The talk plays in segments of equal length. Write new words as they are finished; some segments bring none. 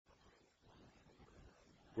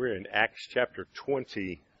We're in Acts chapter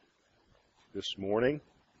 20 this morning,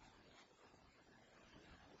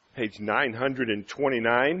 page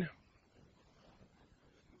 929.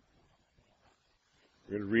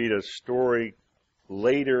 We're going to read a story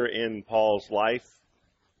later in Paul's life.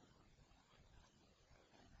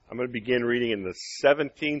 I'm going to begin reading in the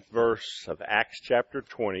 17th verse of Acts chapter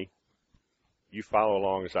 20. You follow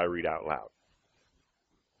along as I read out loud.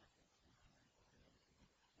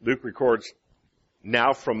 Luke records,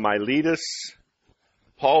 "Now from Miletus,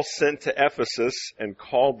 Paul sent to Ephesus and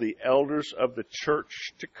called the elders of the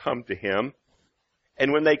church to come to him.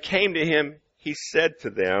 And when they came to him, he said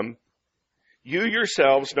to them, 'You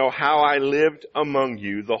yourselves know how I lived among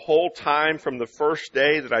you the whole time from the first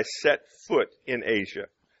day that I set foot in Asia,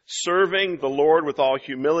 serving the Lord with all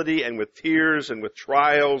humility and with tears and with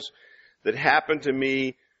trials that happened to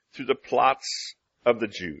me through the plots of the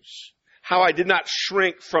Jews. How I did not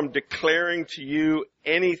shrink from declaring to you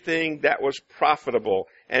anything that was profitable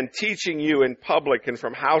and teaching you in public and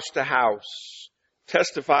from house to house,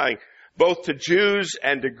 testifying both to Jews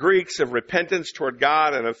and to Greeks of repentance toward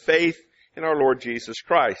God and of faith in our Lord Jesus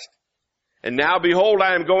Christ. And now behold,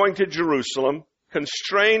 I am going to Jerusalem,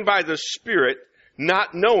 constrained by the Spirit,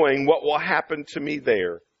 not knowing what will happen to me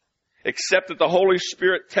there, except that the Holy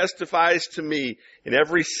Spirit testifies to me in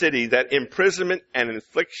every city that imprisonment and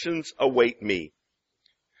afflictions await me.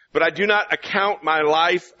 But I do not account my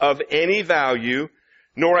life of any value,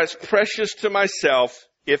 nor as precious to myself,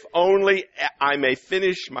 if only I may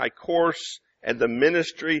finish my course and the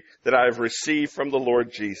ministry that I have received from the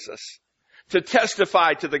Lord Jesus, to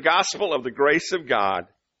testify to the gospel of the grace of God.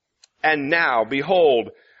 And now, behold,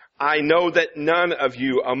 I know that none of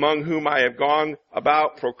you among whom I have gone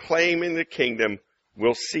about proclaiming the kingdom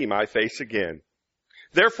will see my face again.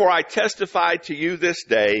 Therefore I testify to you this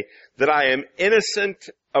day that I am innocent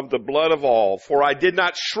of the blood of all, for I did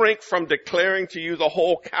not shrink from declaring to you the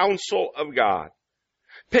whole counsel of God.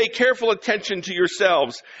 Pay careful attention to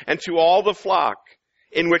yourselves and to all the flock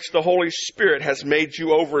in which the Holy Spirit has made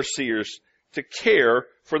you overseers to care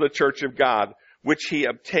for the church of God, which he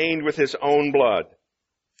obtained with his own blood.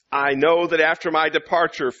 I know that after my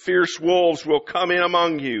departure, fierce wolves will come in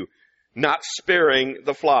among you, not sparing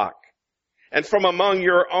the flock. And from among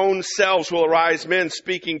your own selves will arise men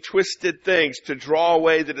speaking twisted things to draw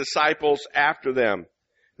away the disciples after them.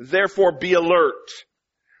 Therefore be alert,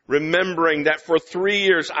 remembering that for 3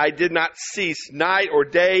 years I did not cease night or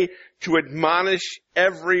day to admonish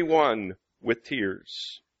everyone with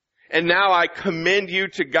tears. And now I commend you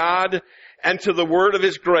to God and to the word of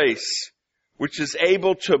his grace, which is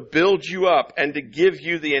able to build you up and to give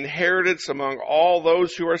you the inheritance among all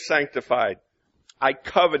those who are sanctified. I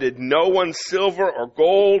coveted no one's silver or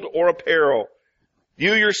gold or apparel.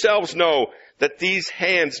 You yourselves know that these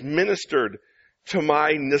hands ministered to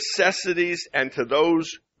my necessities and to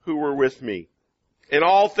those who were with me. In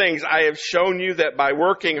all things I have shown you that by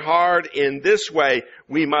working hard in this way,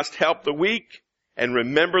 we must help the weak and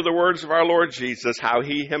remember the words of our Lord Jesus, how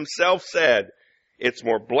he himself said, 'It's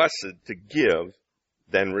more blessed to give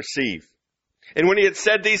than receive.' And when he had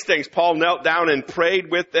said these things, Paul knelt down and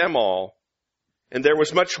prayed with them all. And there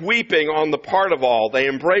was much weeping on the part of all. They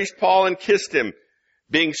embraced Paul and kissed him,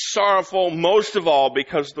 being sorrowful most of all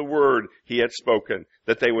because of the word he had spoken,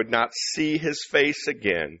 that they would not see his face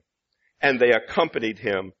again. And they accompanied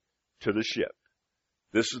him to the ship."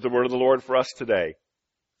 This is the word of the Lord for us today.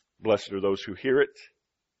 Blessed are those who hear it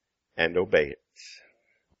and obey it.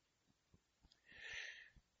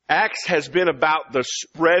 Acts has been about the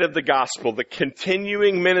spread of the gospel, the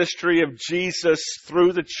continuing ministry of Jesus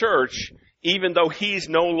through the church, even though he's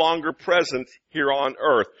no longer present here on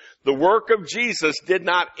earth. The work of Jesus did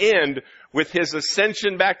not end with his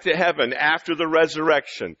ascension back to heaven after the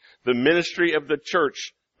resurrection. The ministry of the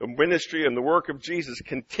church, the ministry and the work of Jesus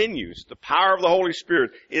continues. The power of the Holy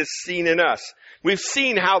Spirit is seen in us. We've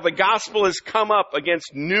seen how the gospel has come up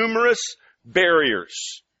against numerous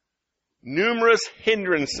barriers, numerous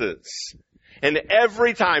hindrances. And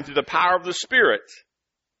every time, through the power of the Spirit,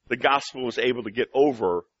 the gospel was able to get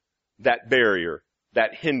over that barrier,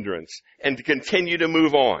 that hindrance, and to continue to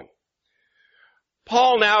move on.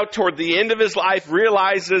 Paul now, toward the end of his life,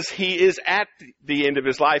 realizes he is at the end of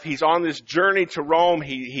his life. He's on this journey to Rome.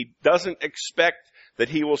 He doesn't expect that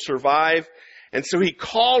he will survive. And so he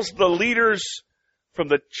calls the leaders from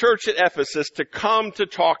the church at Ephesus to come to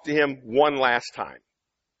talk to him one last time.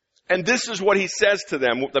 And this is what he says to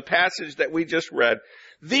them, the passage that we just read.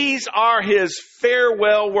 These are his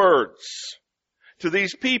farewell words to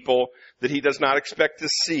these people that he does not expect to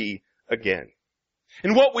see again.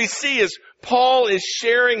 And what we see is Paul is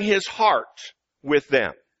sharing his heart with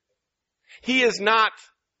them. He is not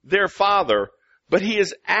their father, but he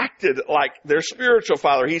has acted like their spiritual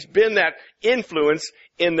father. He's been that influence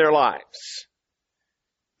in their lives.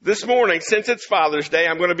 This morning, since it's Father's Day,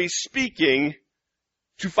 I'm going to be speaking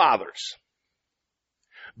to fathers.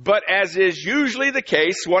 But as is usually the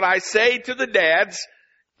case, what I say to the dads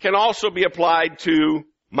can also be applied to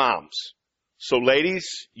moms. So ladies,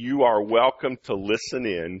 you are welcome to listen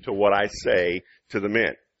in to what I say to the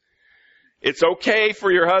men. It's okay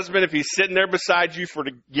for your husband if he's sitting there beside you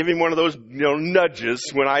to give him one of those, nudges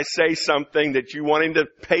when I say something that you want him to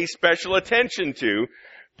pay special attention to.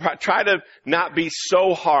 Try to not be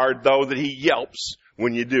so hard, though, that he yelps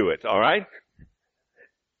when you do it, all right?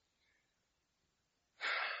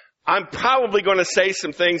 I'm probably going to say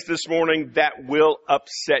some things this morning that will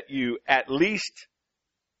upset you, at least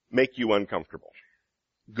make you uncomfortable.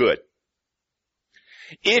 Good.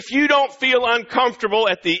 If you don't feel uncomfortable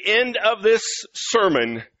at the end of this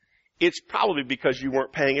sermon, it's probably because you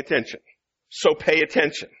weren't paying attention. So pay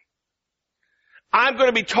attention. I'm going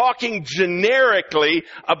to be talking generically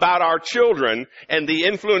about our children and the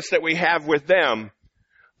influence that we have with them.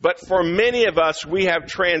 But for many of us, we have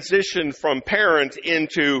transitioned from parent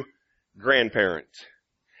into grandparent.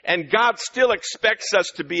 And God still expects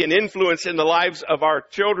us to be an influence in the lives of our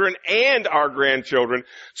children and our grandchildren.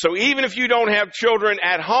 So even if you don't have children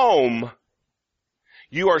at home,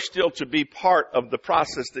 you are still to be part of the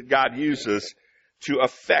process that God uses to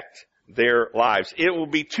affect their lives. It will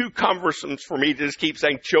be too cumbersome for me to just keep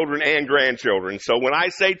saying children and grandchildren. So when I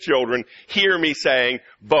say children, hear me saying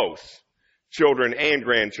both, children and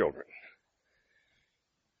grandchildren.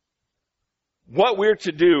 What we're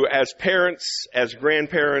to do as parents, as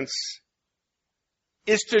grandparents,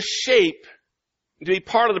 is to be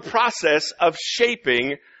part of the process of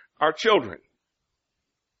shaping our children.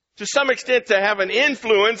 To some extent, to have an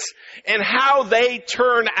influence in how they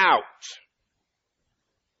turn out.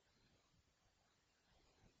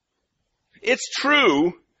 It's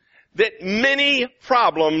true that many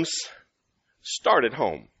problems start at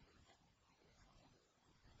home.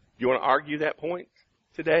 You want to argue that point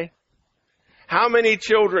today? How many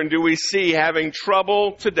children do we see having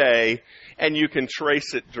trouble today, and you can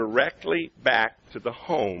trace it directly back to the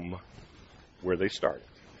home where they started?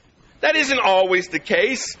 That isn't always the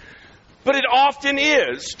case, but it often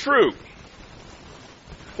is true.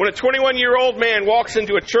 When a 21-year-old man walks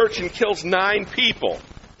into a church and kills 9 people,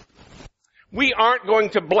 we aren't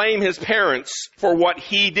going to blame his parents for what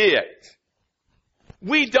he did.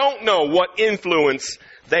 We don't know what influence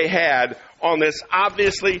they had on this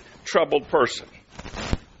obviously troubled person.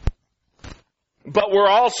 But we're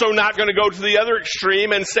also not going to go to the other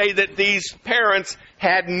extreme and say that these parents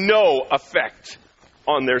had no effect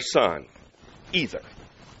on their son either.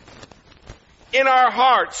 In our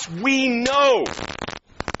hearts, we know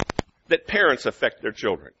that parents affect their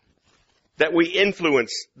children, that we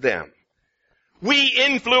influence them. We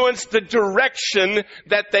influence the direction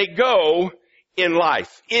that they go in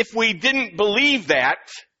life. If we didn't believe that,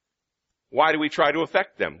 why do we try to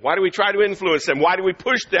affect them? Why do we try to influence them? Why do we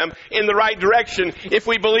push them in the right direction if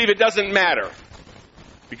we believe it doesn't matter?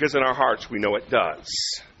 Because in our hearts we know it does.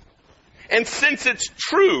 And since it's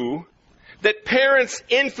true that parents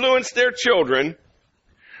influence their children,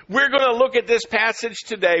 we're going to look at this passage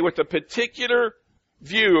today with a particular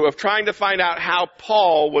view of trying to find out how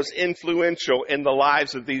Paul was influential in the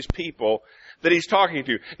lives of these people that he's talking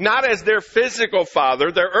to. Not as their physical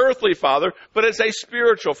father, their earthly father, but as a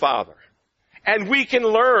spiritual father. And we can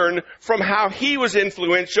learn from how he was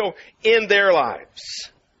influential in their lives.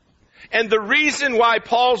 And the reason why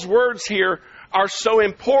Paul's words here are so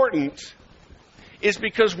important is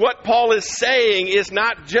because what Paul is saying is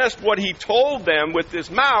not just what he told them with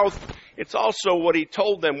his mouth, it's also what he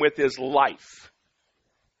told them with his life.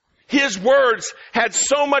 His words had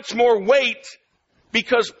so much more weight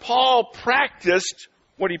because Paul practiced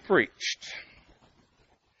what he preached.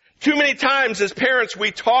 Too many times as parents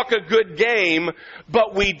we talk a good game,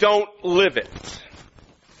 but we don't live it.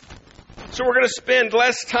 So we're going to spend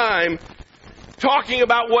less time talking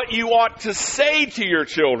about what you ought to say to your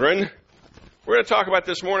children. We're going to talk about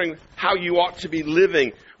this morning how you ought to be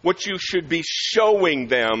living, what you should be showing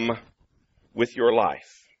them with your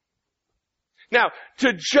life. Now,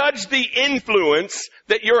 to judge the influence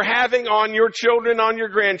that you're having on your children, on your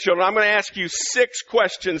grandchildren, I'm going to ask you 6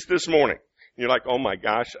 questions this morning. You're like, oh my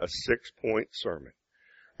gosh, a 6-point sermon.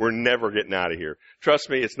 We're never getting out of here. Trust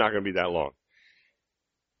me, it's not going to be that long.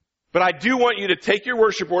 But I do want you to take your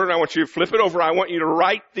worship order and I want you to flip it over. I want you to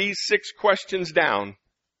write these 6 questions down.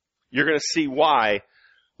 You're going to see why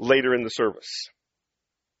later in the service.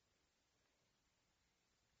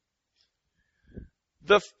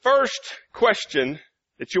 The first question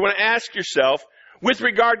that you want to ask yourself with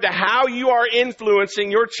regard to how you are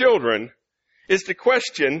influencing your children is the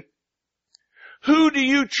question, who do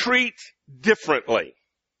you treat differently?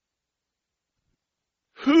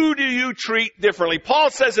 Who do you treat differently?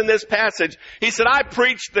 Paul says in this passage, he said, I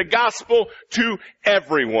preach the gospel to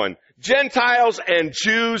everyone, Gentiles and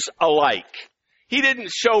Jews alike. He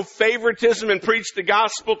didn't show favoritism and preach the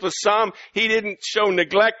gospel to some. He didn't show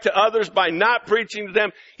neglect to others by not preaching to them.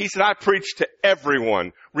 He said, I preach to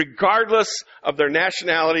everyone, regardless of their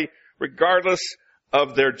nationality, regardless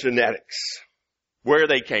of their genetics, where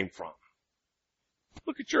they came from.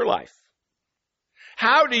 Look at your life.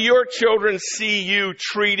 How do your children see you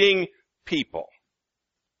treating people?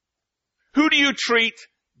 Who do you treat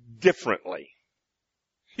differently?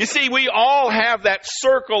 You see, we all have that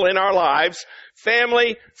circle in our lives,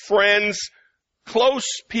 family, friends, close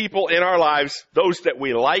people in our lives, those that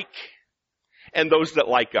we like and those that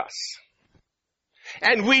like us.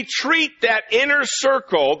 And we treat that inner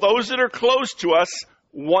circle, those that are close to us,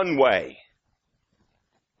 one way.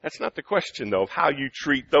 That's not the question, though, of how you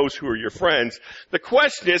treat those who are your friends. The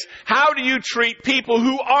question is, how do you treat people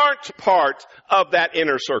who aren't part of that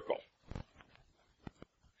inner circle?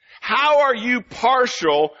 How are you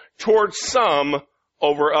partial towards some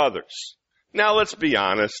over others? Now, let's be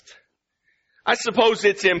honest. I suppose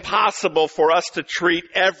it's impossible for us to treat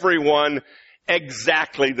everyone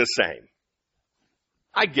exactly the same.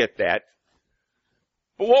 I get that.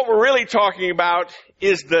 But what we're really talking about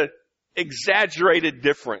is the exaggerated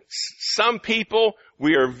difference. Some people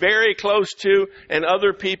we are very close to, and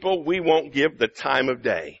other people we won't give the time of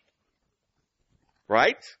day.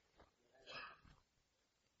 Right?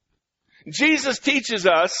 Jesus teaches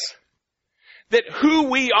us that who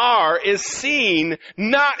we are is seen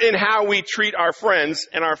not in how we treat our friends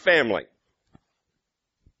and our family.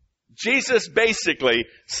 Jesus basically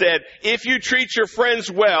said, if you treat your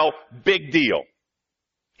friends well, big deal.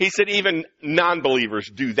 He said even non-believers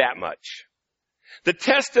do that much. The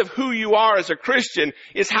test of who you are as a Christian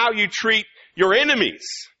is how you treat your enemies.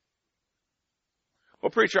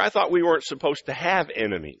 Well, preacher, I thought we weren't supposed to have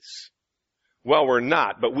enemies. Well, we're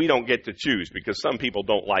not, but we don't get to choose because some people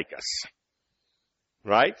don't like us.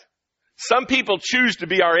 Right? Some people choose to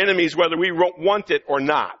be our enemies whether we want it or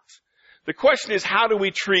not. The question is, how do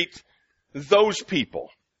we treat those people?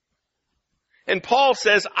 And Paul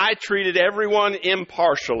says, I treated everyone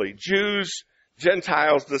impartially. Jews,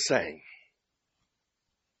 Gentiles, the same.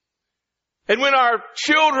 And when our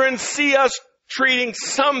children see us treating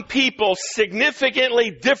some people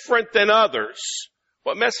significantly different than others,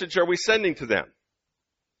 what message are we sending to them?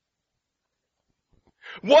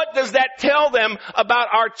 What does that tell them about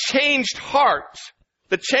our changed heart?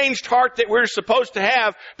 The changed heart that we're supposed to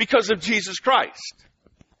have because of Jesus Christ.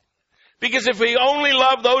 Because if we only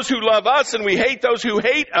love those who love us and we hate those who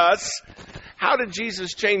hate us, how did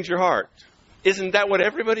Jesus change your heart? Isn't that what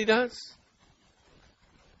everybody does?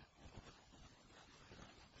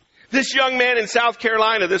 This young man in South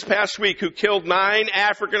Carolina this past week who killed 9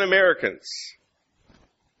 African Americans.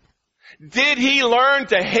 Did he learn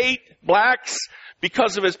to hate blacks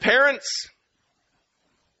because of his parents?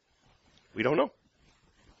 We don't know.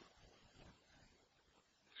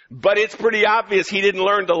 But it's pretty obvious he didn't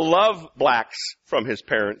learn to love blacks from his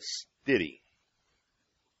parents, did he?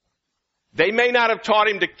 They may not have taught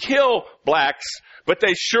him to kill blacks, but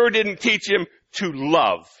they sure didn't teach him to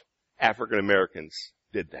love African Americans,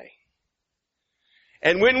 did they?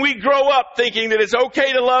 And when we grow up thinking that it's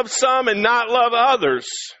okay to love some and not love others,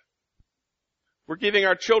 we're giving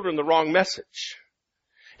our children the wrong message.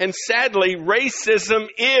 And sadly, racism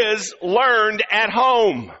is learned at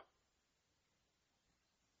home.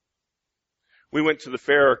 We went to the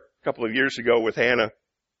fair a couple of years ago with Hannah,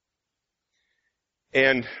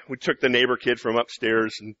 and we took the neighbor kid from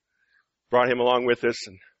upstairs and brought him along with us.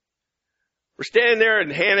 And we're standing there, and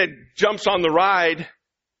Hannah jumps on the ride.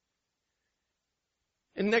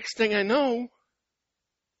 And next thing I know,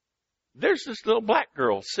 there's this little black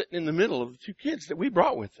girl sitting in the middle of the 2 kids that we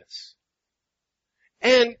brought with us.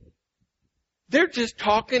 And they're just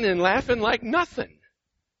talking and laughing like nothing.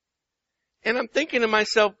 And I'm thinking to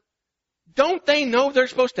myself, don't they know they're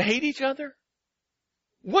supposed to hate each other?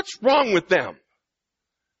 What's wrong with them?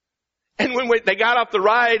 And when they got off the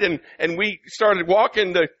ride and we started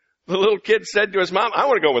walking, the little kid said to his mom, I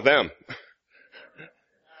want to go with them.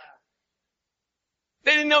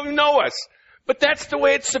 They didn't even know us. But that's the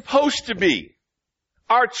way it's supposed to be.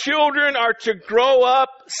 Our children are to grow up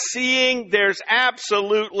seeing there's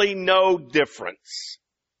absolutely no difference.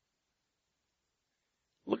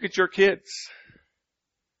 Look at your kids.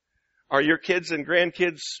 Are your kids and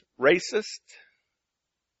grandkids racist?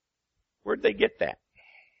 Where'd they get that?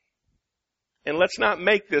 And let's not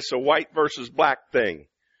make this a white versus black thing,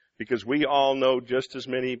 because we all know just as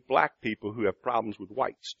many black people who have problems with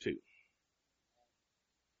whites too.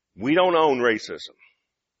 We don't own racism.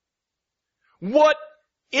 What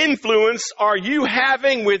influence are you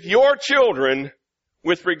having with your children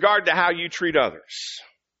with regard to how you treat others?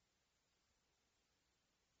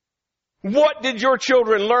 What did your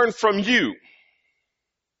children learn from you?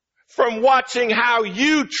 From watching how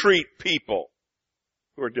you treat people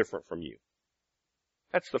who are different from you?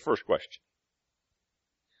 That's the first question.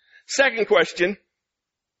 Second question,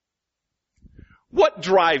 what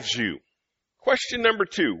drives you? Question number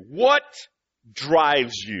 2, what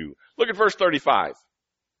drives you? Look at verse 35.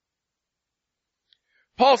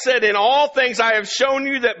 Paul said, in all things I have shown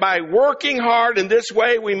you that by working hard in this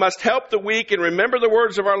way we must help the weak, and remember the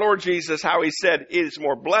words of our Lord Jesus, how he said, it is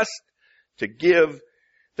more blessed to give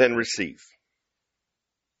than receive.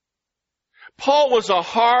 Paul was a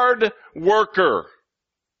hard worker.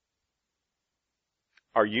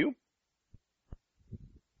 Are you?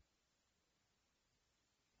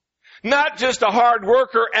 Not just a hard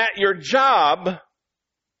worker at your job.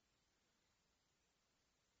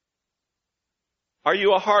 Are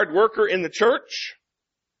you a hard worker in the church?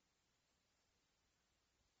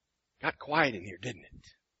 Got quiet in here, didn't it?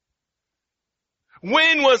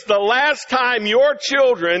 When was the last time your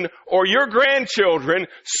children or your grandchildren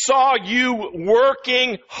saw you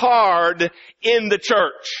working hard in the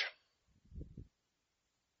church?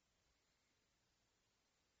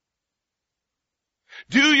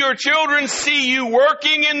 Do your children see you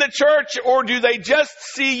working in the church, or do they just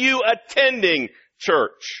see you attending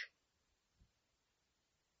church?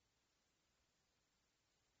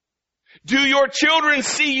 Do your children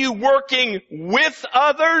see you working with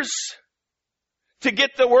others to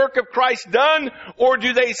get the work of Christ done, or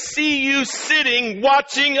do they see you sitting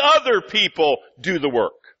watching other people do the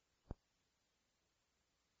work?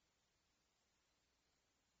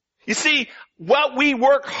 You see, what we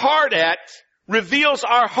work hard at reveals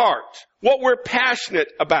our heart, what we're passionate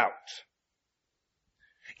about.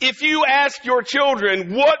 If you ask your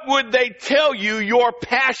children, what would they tell you your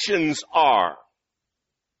passions are?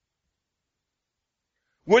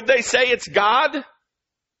 Would they say it's God?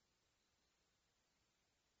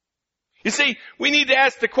 You see, we need to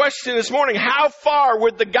ask the question this morning, how far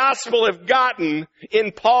would the gospel have gotten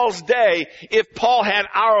in Paul's day if Paul had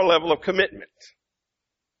our level of commitment?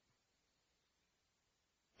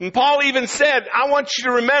 And Paul even said, I want you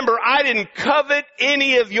to remember, I didn't covet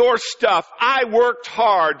any of your stuff. I worked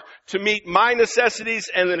hard to meet my necessities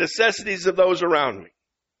and the necessities of those around me.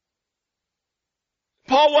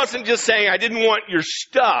 Paul wasn't just saying, I didn't want your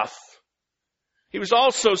stuff. He was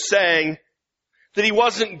also saying that he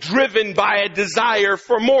wasn't driven by a desire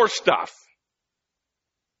for more stuff.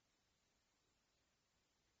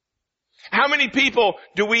 How many people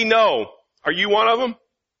do we know? Are you one of them?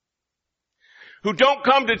 Who don't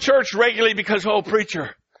come to church regularly because, oh,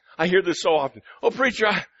 preacher, I hear this so often. Oh, preacher,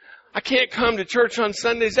 I can't come to church on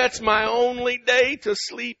Sundays. That's my only day to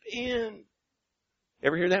sleep in.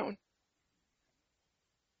 Ever hear that one?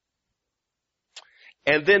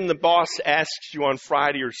 And then the boss asks you on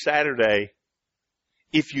Friday or Saturday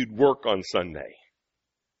if you'd work on Sunday.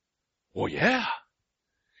 Well, yeah.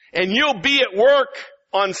 And you'll be at work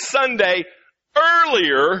on Sunday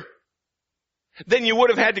earlier than you would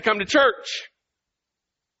have had to come to church.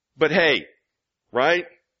 But hey, right?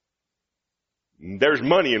 There's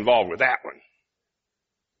money involved with that one.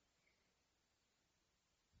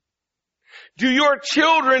 Do your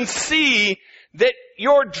children see that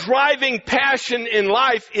your driving passion in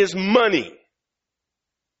life is money?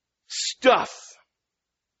 Stuff.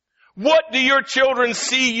 What do your children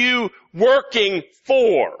see you working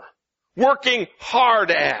for? Working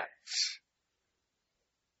hard at?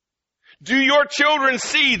 Do your children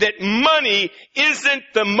see that money isn't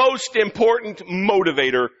the most important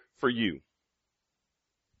motivator for you?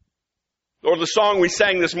 Or the song we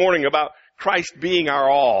sang this morning about Christ being our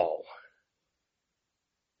all.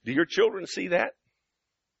 Do your children see that?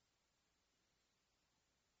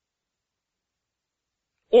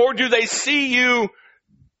 Or do they see you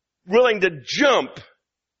willing to jump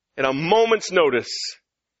at a moment's notice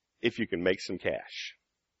if you can make some cash?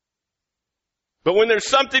 But when there's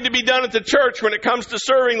something to be done at the church, when it comes to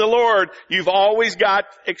serving the Lord, you've always got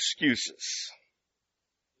excuses.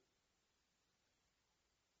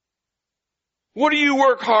 What do you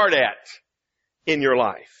work hard at in your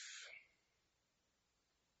life?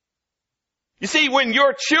 You see, when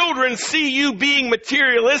your children see you being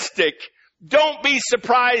materialistic, don't be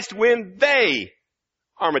surprised when they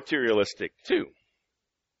are materialistic too.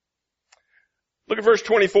 Look at verse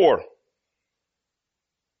 24.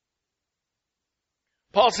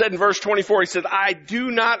 Paul said in verse 24, he said, I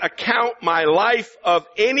do not account my life of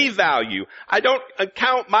any value. I don't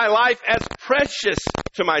account my life as precious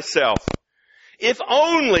to myself. If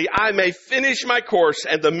only I may finish my course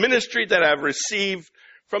and the ministry that I've received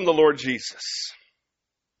from the Lord Jesus.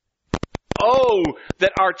 Oh,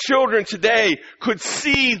 that our children today could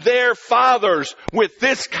see their fathers with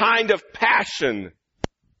this kind of passion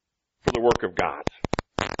for the work of God.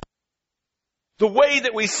 The way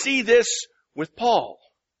that we see this with Paul,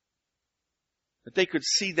 that they could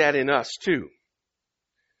see that in us too.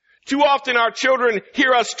 Too often our children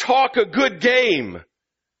hear us talk a good game,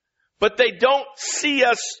 but they don't see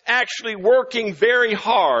us actually working very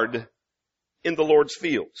hard in the Lord's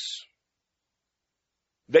fields.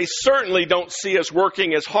 They certainly don't see us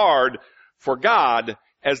working as hard for God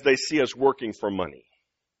as they see us working for money.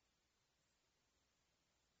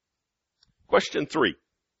 Question 3.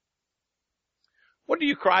 What do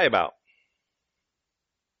you cry about?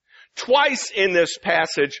 Twice in this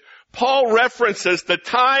passage, Paul references the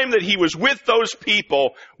time that he was with those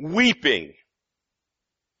people weeping.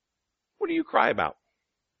 What do you cry about?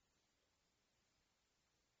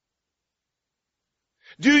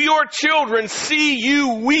 Do your children see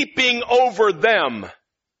you weeping over them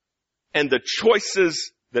and the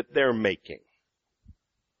choices that they're making?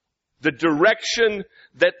 The direction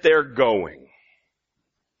that they're going?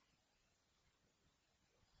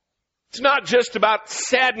 It's not just about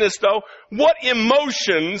sadness, though. What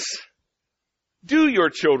emotions do your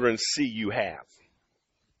children see you have?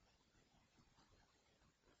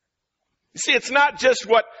 You see, it's not just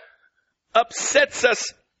what upsets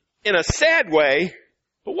us in a sad way,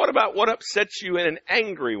 but what about what upsets you in an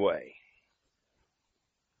angry way?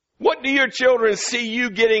 What do your children see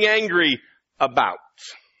you getting angry about?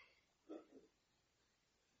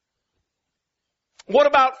 What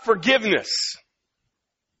about forgiveness,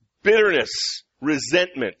 bitterness,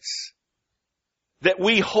 resentments that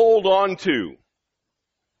we hold on to?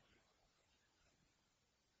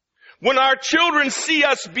 When our children see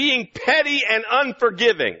us being petty and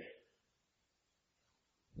unforgiving,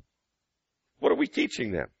 what are we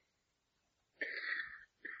teaching them?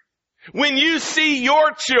 When you see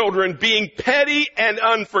your children being petty and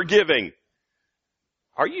unforgiving,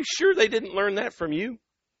 are you sure they didn't learn that from you?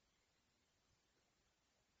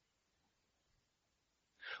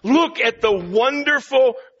 Look at the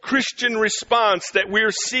wonderful Christian response that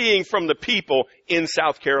we're seeing from the people in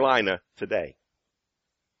South Carolina today.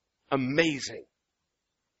 Amazing.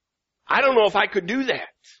 I don't know if I could do that,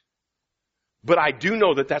 but I do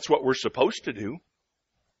know that that's what we're supposed to do.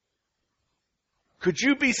 Could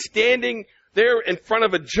you be standing there in front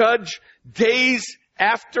of a judge days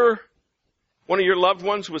after one of your loved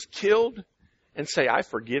ones was killed and say, I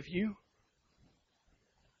forgive you?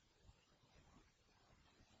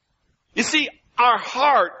 You see, our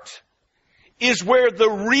heart is where the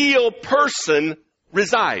real person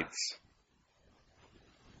resides.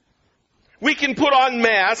 We can put on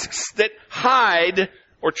masks that hide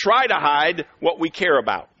or try to hide what we care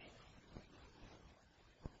about.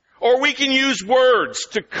 Or we can use words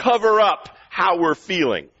to cover up how we're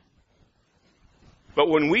feeling. But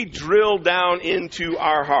when we drill down into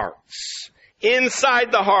our hearts,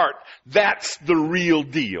 inside the heart, that's the real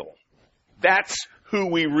deal. That's who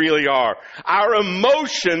we really are. Our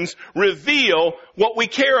emotions reveal what we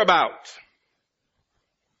care about.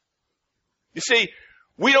 You see,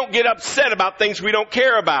 we don't get upset about things we don't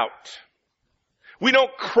care about. We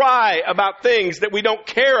don't cry about things that we don't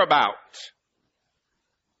care about.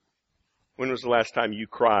 When was the last time you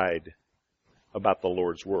cried about the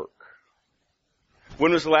Lord's work?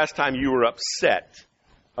 When was the last time you were upset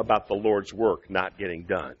about the Lord's work not getting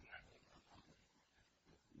done?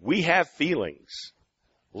 We have feelings,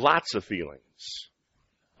 lots of feelings,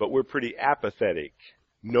 but we're pretty apathetic,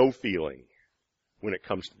 no feeling when it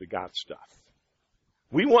comes to the God stuff.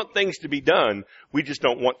 We want things to be done, we just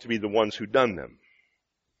don't want to be the ones who done them.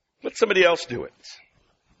 Let somebody else do it.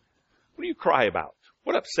 What do you cry about?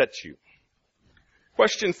 What upsets you?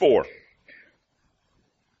 Question 4.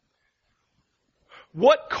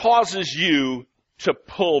 What causes you to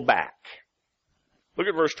pull back? Look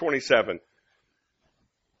at verse 27.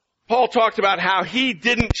 Paul talked about how he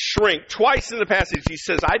didn't shrink. Twice in the passage he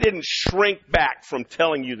says, I didn't shrink back from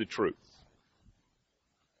telling you the truth.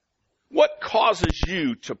 What causes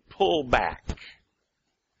you to pull back?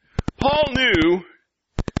 Paul knew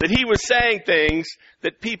that he was saying things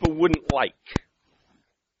that people wouldn't like.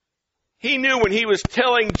 He knew when he was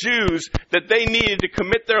telling Jews that they needed to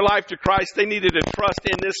commit their life to Christ, they needed to trust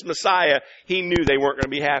in this Messiah, he knew they weren't going to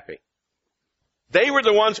be happy. They were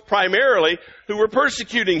the ones primarily who were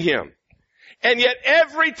persecuting him. And yet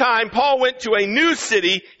every time Paul went to a new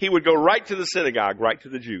city, he would go right to the synagogue, right to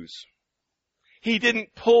the Jews. He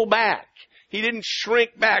didn't pull back. He didn't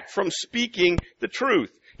shrink back from speaking the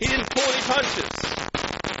truth. He didn't pull any punches.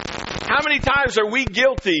 How many times are we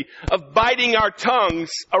guilty of biting our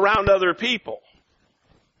tongues around other people?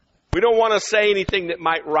 We don't want to say anything that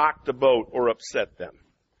might rock the boat or upset them.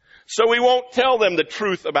 So we won't tell them the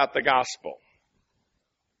truth about the gospel.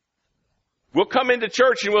 We'll come into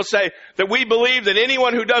church and we'll say that we believe that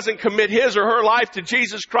anyone who doesn't commit his or her life to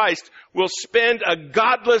Jesus Christ will spend a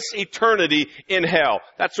godless eternity in hell.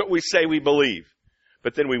 That's what we say we believe.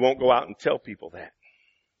 But then we won't go out and tell people that.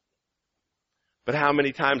 But how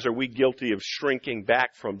many times are we guilty of shrinking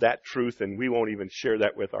back from that truth, and we won't even share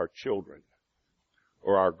that with our children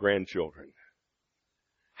or our grandchildren?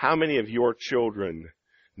 How many of your children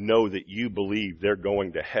know that you believe they're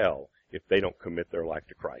going to hell if they don't commit their life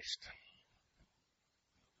to Christ?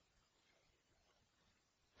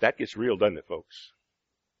 That gets real, doesn't it, folks?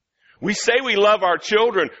 We say we love our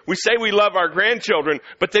children. We say we love our grandchildren,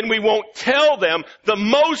 but then we won't tell them the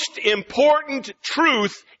most important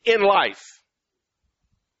truth in life.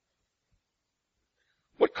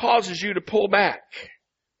 What causes you to pull back?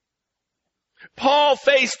 Paul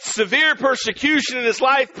faced severe persecution in his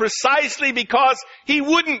life precisely because he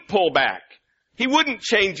wouldn't pull back. He wouldn't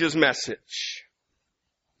change his message.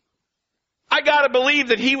 I gotta believe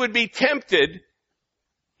that he would be tempted.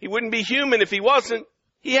 He wouldn't be human if he wasn't.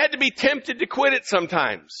 He had to be tempted to quit it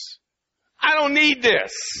sometimes. I don't need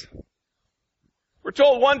this. We're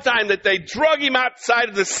told one time that they drug him outside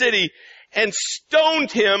of the city and stoned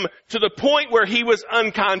him to the point where he was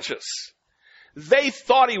unconscious. They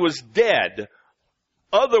thought he was dead.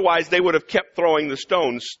 Otherwise, they would have kept throwing the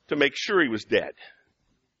stones to make sure he was dead.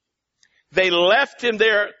 They left him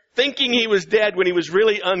there thinking he was dead when he was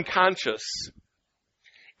really unconscious.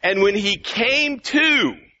 And when he came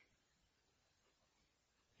to,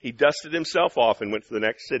 he dusted himself off and went to the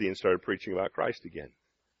next city and started preaching about Christ again.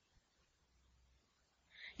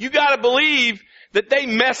 You gotta believe that they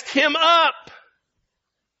messed him up.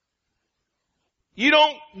 You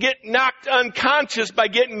don't get knocked unconscious by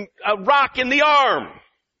getting a rock in the arm.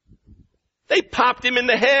 They popped him in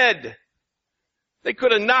the head. They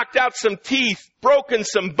could have knocked out some teeth, broken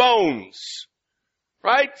some bones.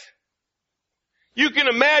 Right? You can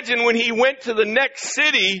imagine when he went to the next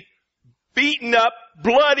city, beaten up,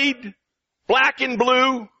 bloodied, black and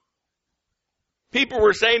blue. People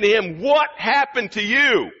were saying to him, "What happened to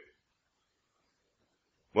you?"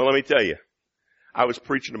 Well, let me tell you, I was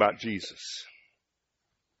preaching about Jesus.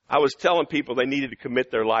 I was telling people they needed to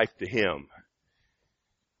commit their life to Him.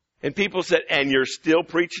 And people said, "And you're still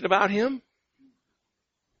preaching about Him?"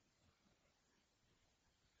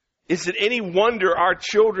 Is it any wonder our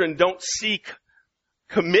children don't seek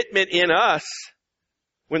commitment in us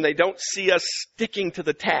when they don't see us sticking to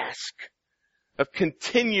the task of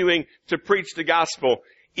continuing to preach the gospel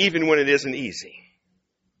even when it isn't easy?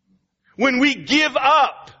 When we give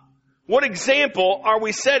up, what example are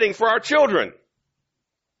we setting for our children?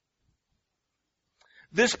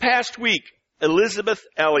 This past week, Elizabeth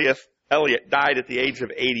Elliot died at the age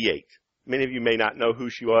of 88. Many of you may not know who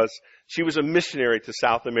she was. She was a missionary to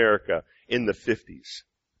South America in the 50s.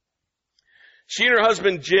 She and her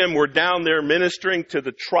husband Jim were down there ministering to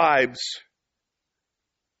the tribes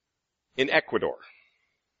in Ecuador.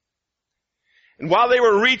 And while they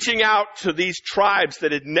were reaching out to these tribes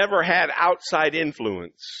that had never had outside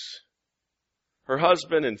influence, her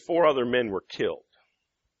husband and 4 other men were killed.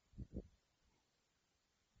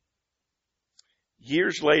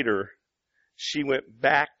 Years later, she went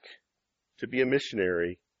back to be a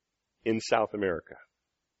missionary in South America.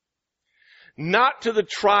 Not to the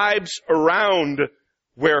tribes around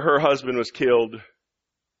where her husband was killed,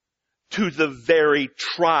 to the very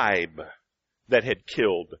tribe that had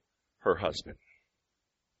killed her husband.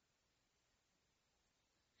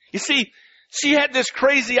 You see, she had this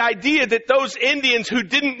crazy idea that those Indians who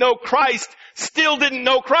didn't know Christ still didn't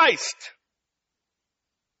know Christ.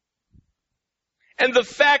 And the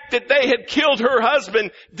fact that they had killed her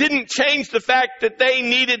husband didn't change the fact that they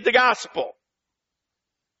needed the gospel.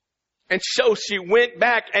 And so she went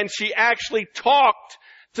back and she actually talked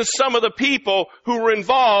to some of the people who were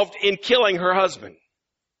involved in killing her husband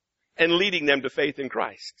and leading them to faith in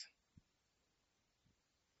Christ.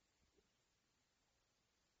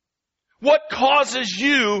 What causes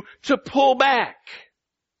you to pull back?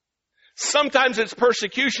 Sometimes it's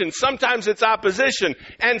persecution, sometimes it's opposition,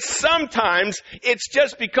 and sometimes it's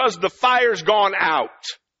just because the fire's gone out.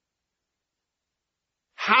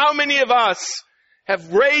 How many of us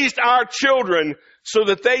have raised our children so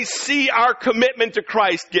that they see our commitment to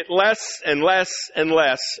Christ get less and less and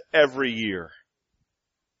less every year.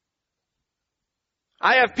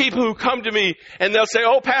 I have people who come to me and they'll say,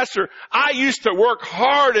 "Oh, Pastor, I used to work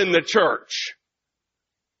hard in the church."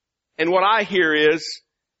 And what I hear is,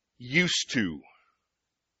 "used to."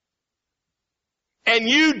 And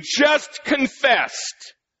you just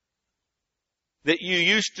confessed that you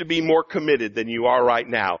used to be more committed than you are right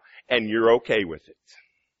now, and you're okay with it.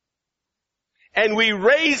 And we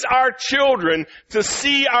raise our children to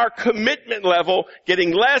see our commitment level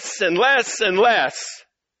getting less and less and less,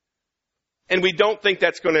 and we don't think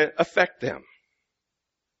that's going to affect them.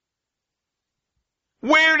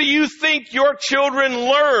 Where do you think your children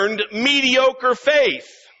learned mediocre faith?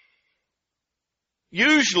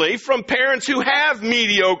 Usually from parents who have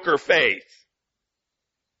mediocre faith.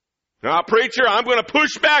 Now, preacher, I'm going to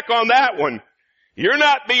push back on that one. You're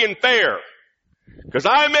not being fair. Because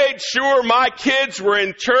I made sure my kids were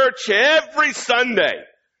in church every Sunday.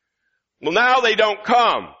 Well, now they don't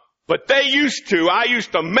come. But they used to. I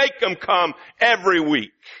used to make them come every week.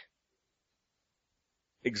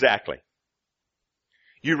 Exactly.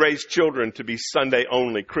 You raise children to be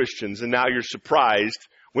Sunday-only Christians, and now you're surprised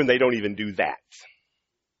when they don't even do that.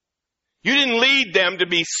 You didn't lead them to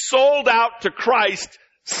be sold out to Christ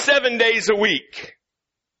 7 days a week.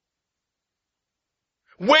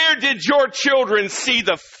 Where did your children see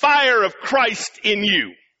the fire of Christ in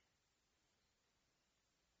you?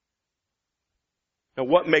 Now,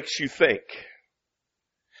 what makes you think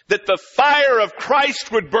that the fire of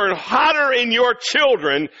Christ would burn hotter in your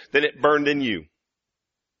children than it burned in you,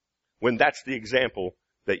 when that's the example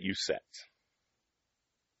that you set?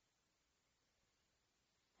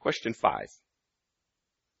 Question 5.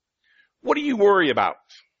 What do you worry about?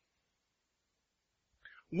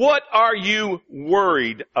 What are you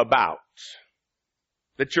worried about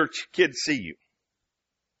that your kids see you?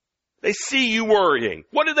 They see you worrying.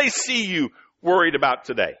 What do they see you worried about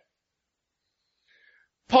today?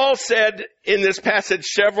 Paul said in this passage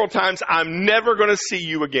several times, "I'm never going to see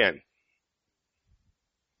you again."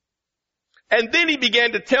 And then he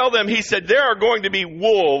began to tell them, he said, there are going to be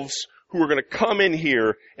wolves who are going to come in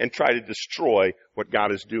here and try to destroy what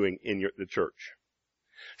God is doing in the church.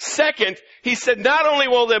 Second, he said, not only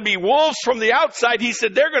will there be wolves from the outside, he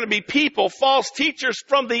said there are going to be people, false teachers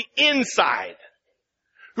from the inside,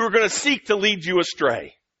 who are going to seek to lead you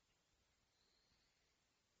astray.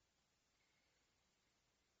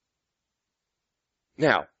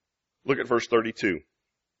 Now, look at verse 32.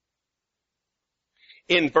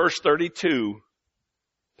 In verse 32,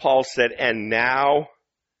 Paul said, "And now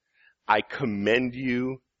I commend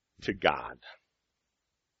you to God."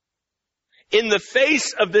 In the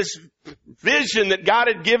face of this vision that God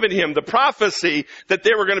had given him, the prophecy that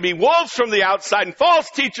there were going to be wolves from the outside and false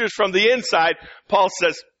teachers from the inside, Paul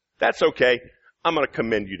says, that's okay. I'm going to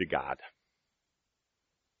commend you to God.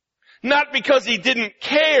 Not because he didn't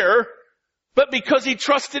care, but because he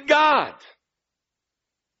trusted God.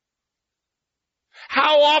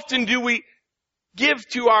 How often do we give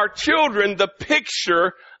to our children the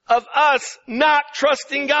picture of us not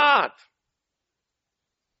trusting God?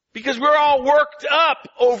 Because we're all worked up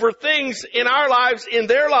over things in our lives, in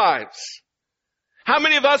their lives. How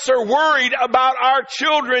many of us are worried about our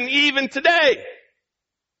children even today?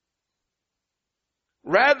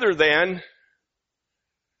 Rather than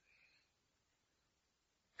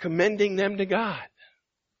commending them to God.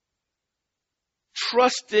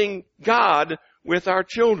 Trusting God with our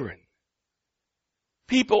children.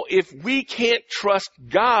 People, if we can't trust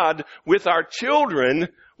God with our children,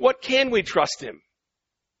 what can we trust Him?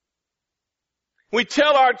 We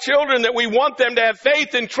tell our children that we want them to have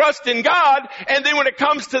faith and trust in God, and then when it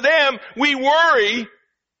comes to them, we worry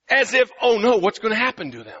as if, oh no, what's going to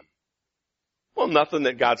happen to them? Well, nothing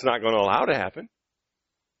that God's not going to allow to happen.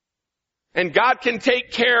 And God can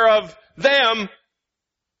take care of them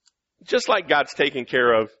just like God's taking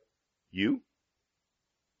care of you.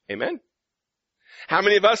 Amen? How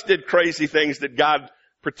many of us did crazy things that God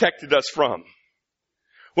protected us from?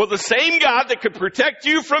 Well, the same God that could protect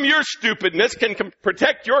you from your stupidness can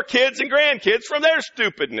protect your kids and grandkids from their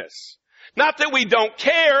stupidness. Not that we don't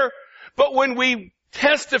care, but when we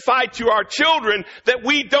testify to our children that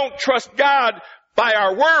we don't trust God by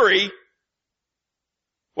our worry,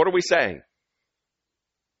 what are we saying?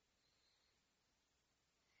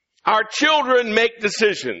 Our children make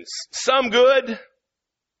decisions. Some good,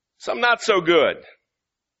 some not so good.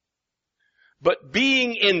 But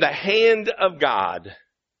being in the hand of God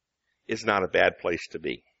is not a bad place to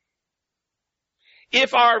be.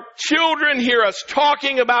 If our children hear us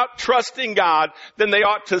talking about trusting God, then they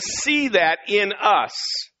ought to see that in us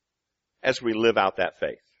as we live out that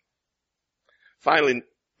faith. Finally,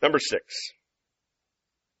 number 6.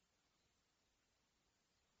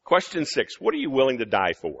 Question 6, what are you willing to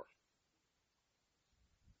die for?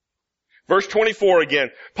 Verse 24 again,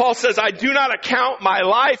 Paul says, I do not account my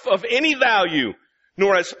life of any value,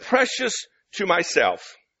 nor as precious to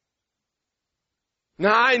myself.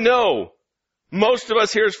 Now I know most of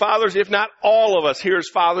us here as fathers, if not all of us here as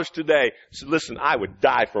fathers today, said, listen, I would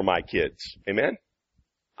die for my kids. Amen?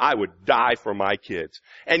 I would die for my kids.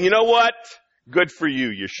 And you know what? Good for you,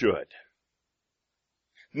 you should.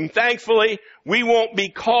 And thankfully, we won't be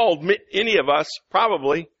called, any of us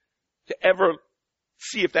probably, to ever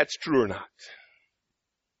see if that's true or not.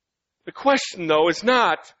 The question, though, is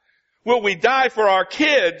not, will we die for our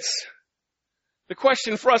kids? The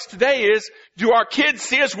question for us today is, do our kids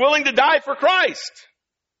see us willing to die for Christ?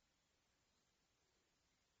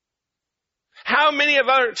 How many of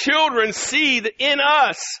our children see in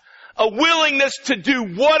us a willingness to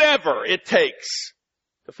do whatever it takes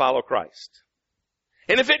to follow Christ?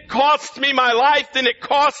 And if it costs me my life, then it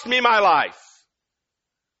costs me my life.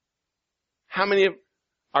 How many of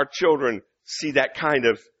our children see that kind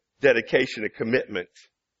of dedication and commitment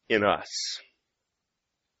in us?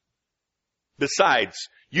 Besides,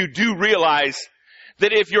 you do realize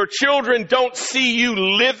that if your children don't see you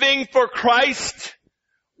living for Christ,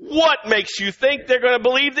 what makes you think they're going to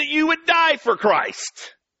believe that you would die for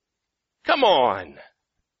Christ? Come on.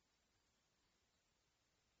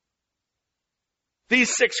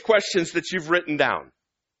 These 6 questions that you've written down,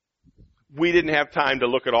 we didn't have time to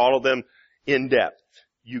look at all of them in depth.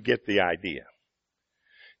 You get the idea.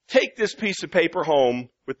 Take this piece of paper home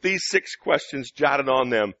with these 6 questions jotted on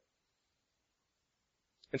them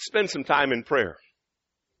and spend some time in prayer.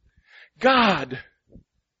 God,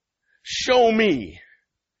 show me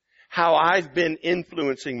how I've been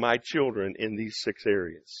influencing my children in these 6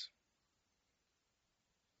 areas.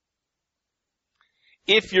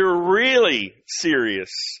 If you're really serious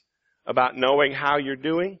about knowing how you're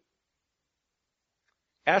doing,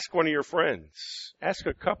 ask one of your friends. Ask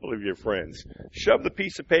a couple of your friends. Shove the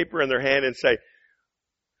piece of paper in their hand and say,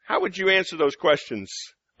 how would you answer those questions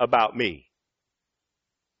about me?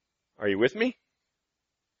 Are you with me?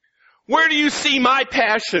 Where do you see my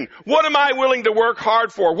passion? What am I willing to work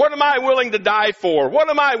hard for? What am I willing to die for? What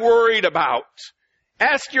am I worried about?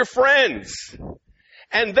 Ask your friends.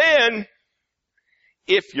 And then,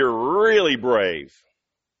 if you're really brave,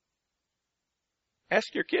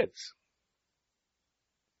 ask your kids.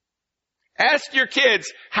 Ask your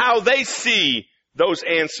kids how they see those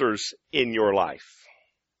answers in your life.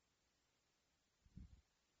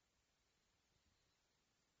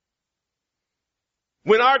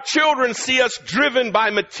 When our children see us driven by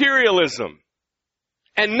materialism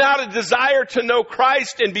and not a desire to know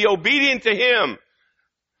Christ and be obedient to Him,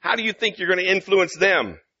 how do you think you're going to influence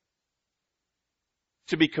them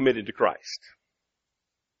to be committed to Christ?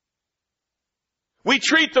 We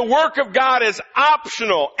treat the work of God as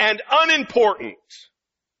optional and unimportant,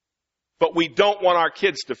 but we don't want our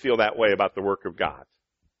kids to feel that way about the work of God.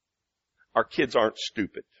 Our kids aren't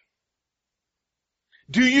stupid.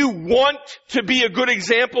 Do you want to be a good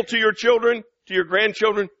example to your children, to your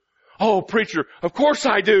grandchildren? Oh, preacher, of course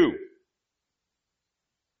I do.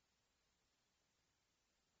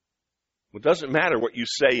 Well, it doesn't matter what you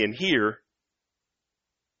say in here.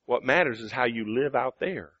 What matters is how you live out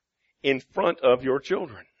there, in front of your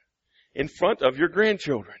children, in front of your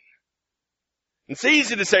grandchildren. It's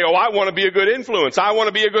easy to say, oh, I want to be a good influence. I want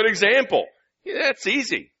to be a good example. Yeah, that's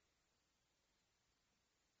easy.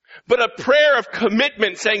 But a prayer of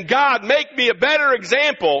commitment saying, God, make me a better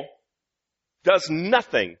example, does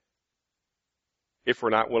nothing if we're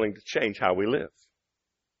not willing to change how we live.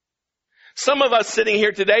 Some of us sitting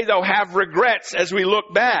here today, though, have regrets as we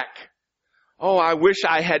look back. Oh, I wish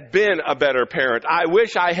I had been a better parent. I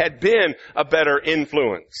wish I had been a better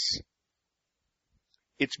influence.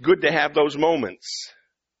 It's good to have those moments.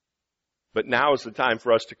 But now is the time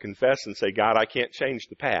for us to confess and say, God, I can't change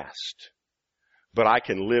the past, but I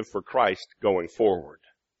can live for Christ going forward.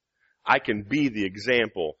 I can be the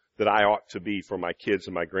example that I ought to be for my kids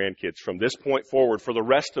and my grandkids. From this point forward, for the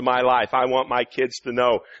rest of my life, I want my kids to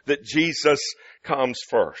know that Jesus comes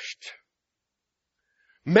first.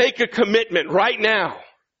 Make a commitment right now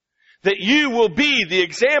that you will be the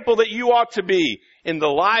example that you ought to be in the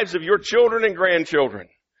lives of your children and grandchildren.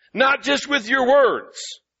 Not just with your words,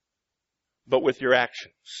 but with your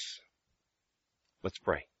actions. Let's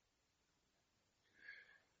pray.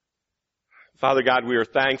 Father God, we are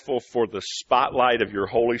thankful for the spotlight of your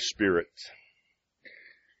Holy Spirit.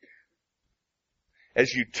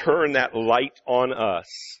 As you turn that light on us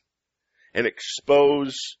and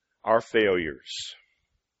expose our failures,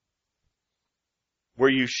 where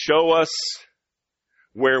you show us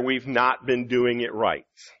where we've not been doing it right.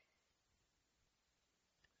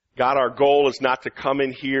 God, our goal is not to come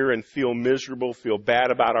in here and feel miserable, feel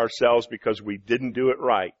bad about ourselves because we didn't do it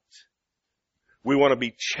right. We want to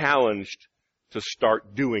be challenged to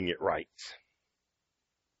start doing it right.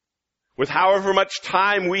 With however much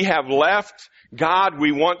time we have left, God,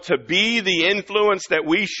 we want to be the influence that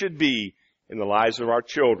we should be in the lives of our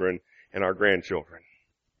children and our grandchildren.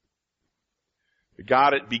 But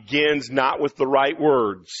God, it begins not with the right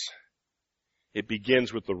words. It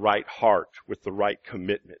begins with the right heart, with the right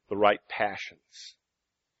commitment, the right passions.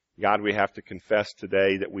 God, we have to confess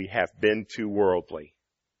today that we have been too worldly.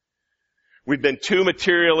 We've been too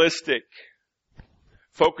materialistic,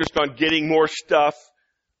 focused on getting more stuff,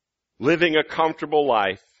 living a comfortable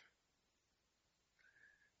life,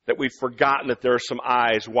 that we've forgotten that there are some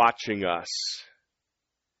eyes watching us,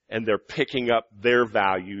 and they're picking up their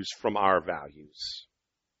values from our values.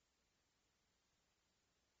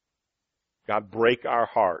 God, break our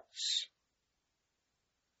hearts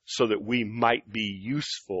so that we might be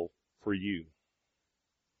useful for you.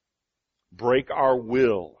 Break our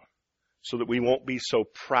will so that we won't be so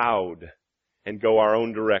proud and go our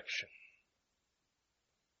own direction.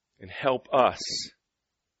 And help us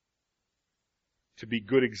to be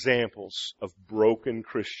good examples of broken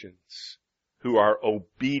Christians who are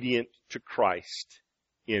obedient to Christ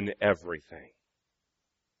in everything.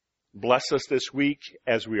 Bless us this week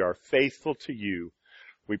as we are faithful to you.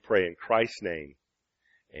 We pray in Christ's name.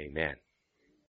 Amen.